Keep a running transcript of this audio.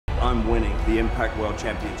time winning the Impact World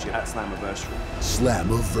Championship at Slammiversary.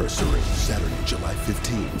 Slammiversary, Saturday, July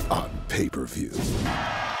 15th on pay-per-view.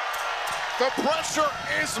 The pressure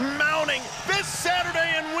is mounting. This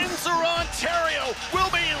Saturday in Windsor, Ontario, will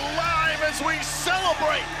be live as we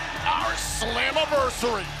celebrate our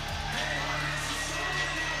Slammiversary.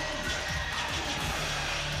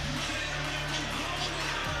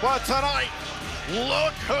 But tonight,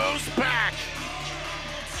 look who's back.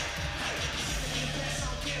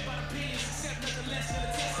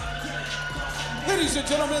 Ladies and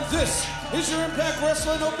gentlemen, this is your Impact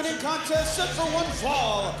Wrestling opening contest set for one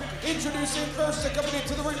fall. Introducing first, accompanied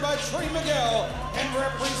to the ring by Trey Miguel, and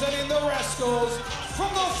representing the Rascals from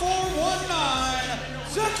the 419,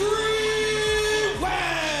 Zachary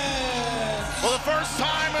Wentz. For the first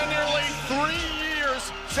time in nearly 3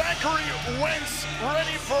 years, Zachary Wentz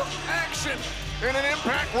ready for action in an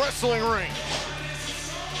Impact Wrestling ring.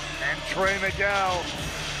 And Trey Miguel,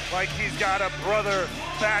 like he's got a brother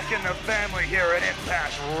back in the family here at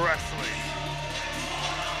Impact Wrestling.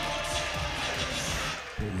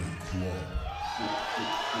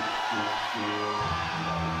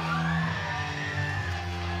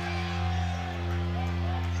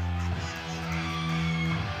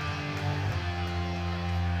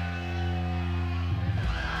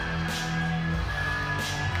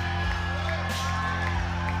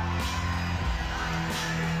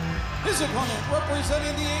 His opponent,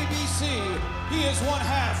 representing the ABC, he is one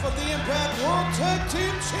half of the Impact World Tag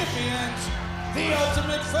Team Champions, the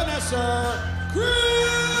Ultimate Finesser,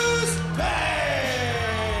 Chris Bay!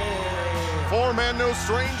 Four men no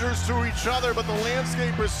strangers to each other, but the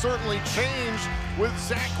landscape has certainly changed with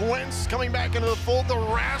Zach Wentz coming back into the fold. The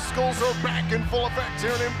Rascals are back in full effect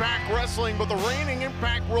here in Impact Wrestling, but the reigning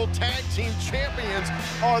Impact World Tag Team Champions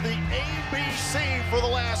are the ABC for the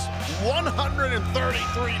last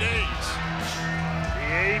 133 days. The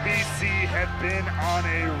ABC have been on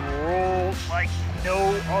a roll like no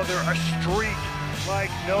other, a streak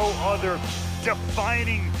like no other,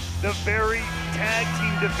 defining the very tag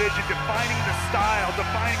team division, defining the style,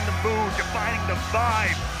 defining the mood, defining the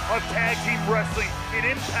vibe of tag team wrestling in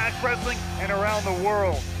Impact Wrestling and around the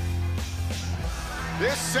world.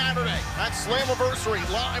 This Saturday at Slammiversary,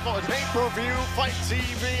 live on pay-per-view, Fight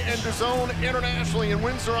TV, and DAZN internationally in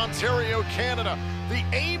Windsor, Ontario, Canada. The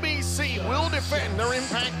ABC will defend their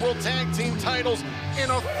Impact World Tag Team titles in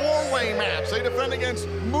a four-way match. They defend against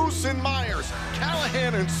Moose and Myers,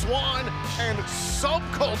 Callahan and Swan, and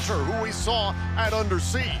Subculture, who we saw at Under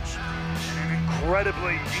Siege. An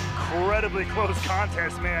incredibly close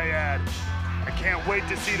contest, may I add. I can't wait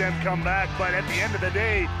to see them come back, but at the end of the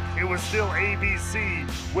day, it was still ABC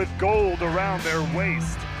with gold around their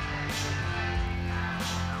waist.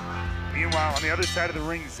 Meanwhile, on the other side of the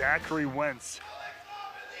ring, Zachary Wentz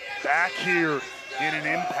back here in an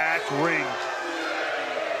Impact ring.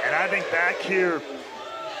 And I think back here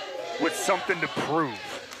with something to prove.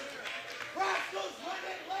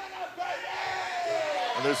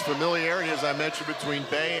 And there's familiarity, as I mentioned, between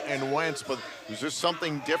Bay and Wentz, but there's just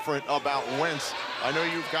something different about Wentz. I know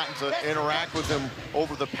you've gotten to interact with him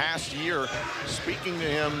over the past year. Speaking to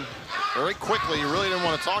him very quickly, he really didn't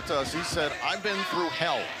want to talk to us. He said, I've been through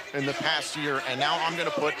hell in the past year, and now I'm going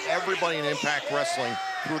to put everybody in Impact Wrestling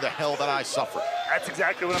through the hell that I suffered. That's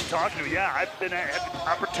exactly what I'm talking about. Yeah, I've had the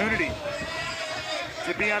opportunity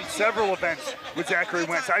to be on several events with Zachary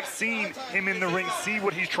Wentz. I've seen him in the ring, see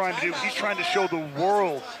what he's trying to do. He's trying to show the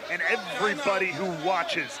world and everybody who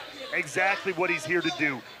watches exactly what he's here to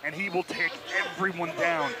do, and he will take everyone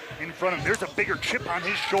down in front of him. There's a bigger chip on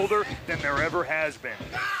his shoulder than there ever has been.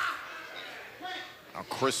 Now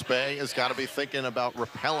Chris Bay has got to be thinking about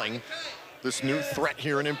repelling this new threat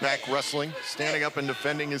here in Impact Wrestling, standing up and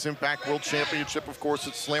defending his Impact World Championship, of course,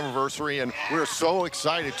 at Slammiversary, and we're so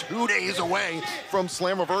excited. 2 days away from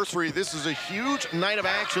Slammiversary. This is a huge night of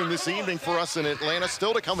action this evening for us in Atlanta.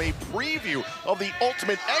 Still to come, a preview of the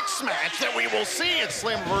Ultimate X match that we will see at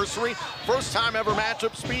Slammiversary. First time ever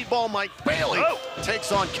matchup, Speedball Mike Bailey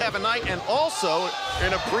takes on Kevin Knight, and also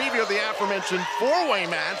in a preview of the aforementioned four-way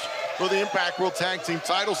match for the Impact World Tag Team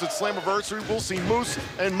titles at Slammiversary. We'll see Moose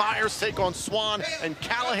and Myers take on Swan and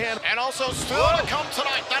Callahan. And also still to come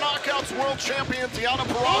tonight, the Knockouts World Champion Deonna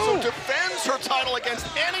Purrazzo defends her title against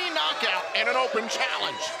any knockout in an open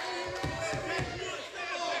challenge.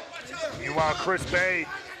 Meanwhile, Chris Bay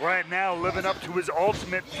right now living up to his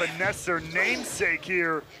Ultimate Finesser namesake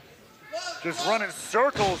here, just running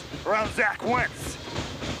circles around Zach Wentz.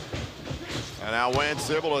 And now Wentz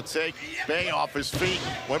able to take Bay off his feet.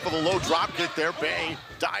 Went for the low drop kick there. Bay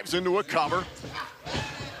dives into a cover.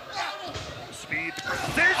 Speed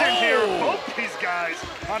precision here. Both these guys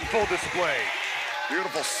on full display.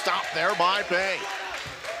 Beautiful stop there by Bay.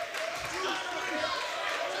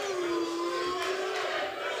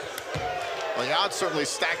 Well, the odds certainly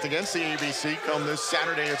stacked against the ABC come this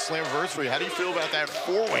Saturday at Slammiversary. How do you feel about that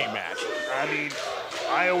four-way match? I mean,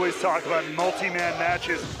 I always talk about multi-man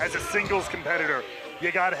matches. As a singles competitor,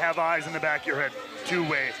 you got to have eyes in the back of your head.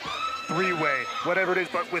 Two-way, three-way, whatever it is.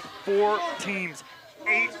 But with 4 teams,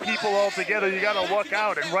 8 people all together, you got to look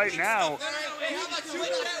out. And right now,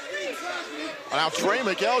 Trey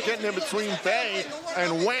Miguel getting in between Bay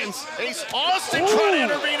and Wentz. Ace Austin trying to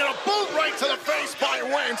intervene, and a boot right to the face by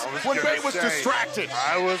Wentz when Bay was distracted.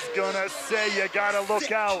 I was gonna say, you gotta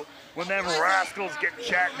look out when them rascals get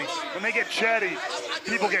chatty. When they get chatty,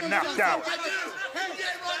 people get knocked out.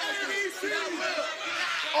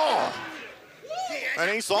 Oh. And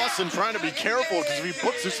Ace Austin trying to be careful, because if he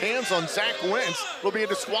puts his hands on Zach Wentz, it'll be a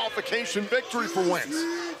disqualification victory for Wentz.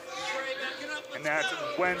 And that's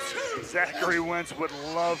Wentz. Zachary Wentz would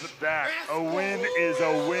love that. A win is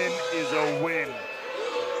a win is a win.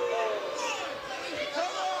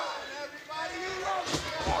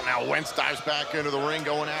 Oh, now Wentz dives back into the ring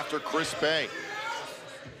going after Chris Bay.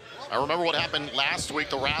 I remember what happened last week.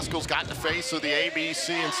 The Rascals got in the face of the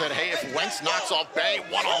ABC and said, hey, if Wentz knocks off Bay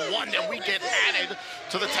one-on-one, then we get added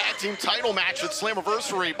to the tag team title match at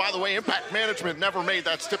Slammiversary. By the way, Impact Management never made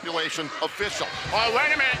that stipulation official. Oh,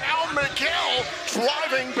 wait a minute. Now Miguel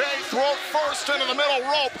driving Bay throat first into the middle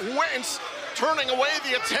rope. Wentz turning away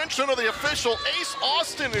the attention of the official. Ace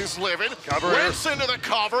Austin is livid. Wentz into the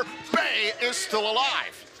cover. Bay is still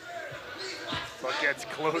alive. But gets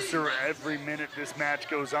closer every minute this match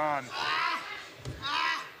goes on.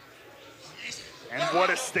 And what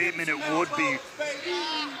a statement it would be.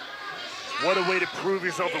 What a way to prove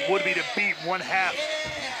yourself it would be to beat 1/2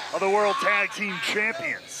 of the World Tag Team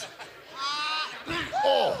Champions.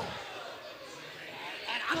 Oh.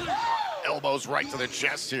 Elbows right to the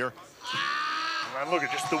chest here. And look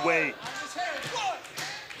at just the way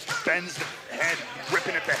bends the head,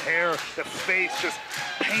 ripping at the hair, the face, just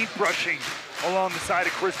paintbrushing along the side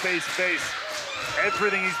of Chris Bay's face.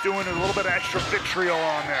 Everything he's doing is a little bit of extra vitriol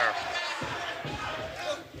on there.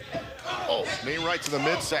 Oh, knee right to the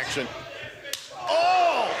midsection.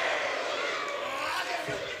 Oh!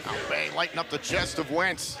 Now Bay lighting up the chest of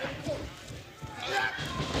Wentz.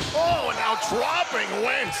 Oh, and now dropping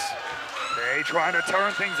Wentz. Bay trying to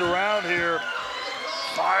turn things around here.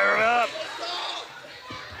 Fire it up.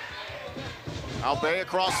 Now Bay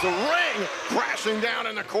across the ring, crashing down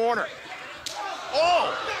in the corner.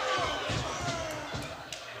 Oh!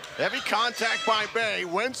 Heavy contact by Bay.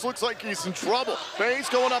 Wentz looks like he's in trouble. Bay's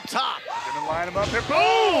going up top. Gonna line him up here.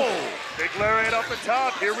 Boom! Big lariat up the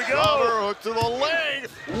top. Here we go. Cover hook to the leg.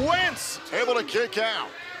 Wentz able to kick out.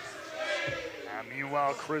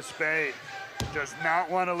 Meanwhile, Chris Bay does not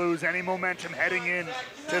want to lose any momentum heading in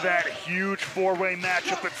to that huge 4-way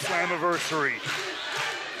matchup at Slammiversary.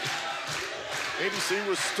 ABC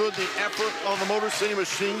withstood the effort of the Motor City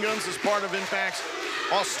Machine Guns as part of Impact's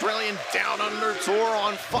Australian Down Under tour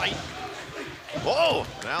on Fight. Oh,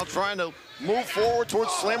 now trying to move forward towards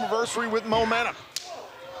Slammiversary with momentum.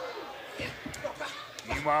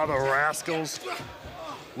 Meanwhile, the Rascals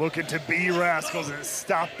looking to be Rascals and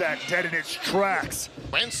stop that dead in its tracks.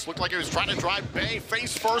 Wentz looked like he was trying to drive Bay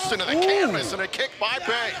face first into the canvas, and a kick by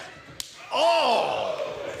Bay. Oh!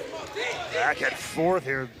 Back at 4th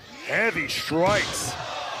here. Heavy strikes.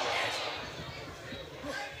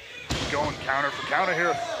 Going counter for counter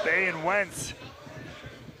here. Bay and Wentz.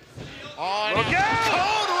 Oh, look out!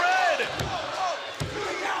 Code red!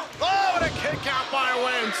 Oh, and a kick out by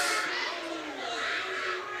Wentz.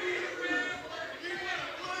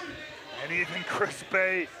 And even Chris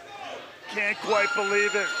Bay can't quite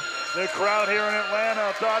believe it. The crowd here in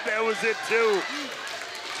Atlanta thought that was it too.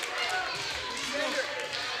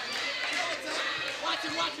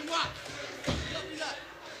 Watch.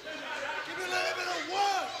 Give me a little bit of 1,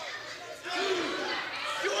 2.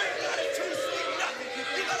 You ain't got it to see nothing.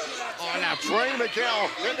 Oh, now Trey Miguel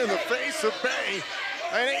getting in the face of Bay.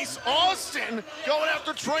 And Ace Austin going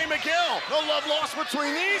after Trey Miguel. No love lost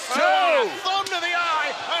between these two. Oh. Thumb to the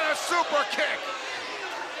eye and a super kick.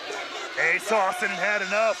 Ace Austin had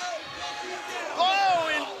enough. Oh,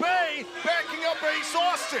 and Bay backing up Ace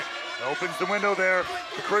Austin. Opens the window there.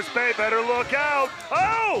 Chris Bay better look out.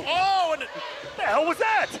 Oh! Oh, and What the hell was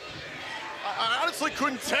that? I honestly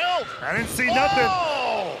couldn't tell. I didn't see nothing.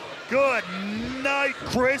 Oh! Good night,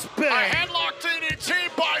 Chris Bay. A headlock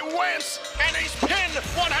DDT by Wentz, and he's pinned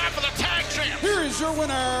 1/2 of the tag champ. Here is your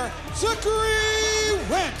winner, Zachary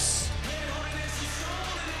Wentz.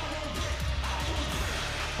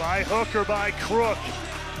 By hook or by crook,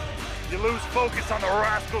 You lose focus on the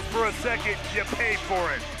Rascals for a second, you pay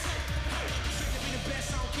for it.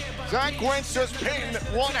 Zach Wentz just pinned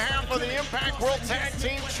one half of the Impact World Tag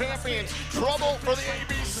Team Champions. Trouble for the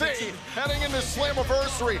ABC heading into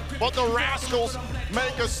Slammiversary, but the Rascals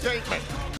make a statement.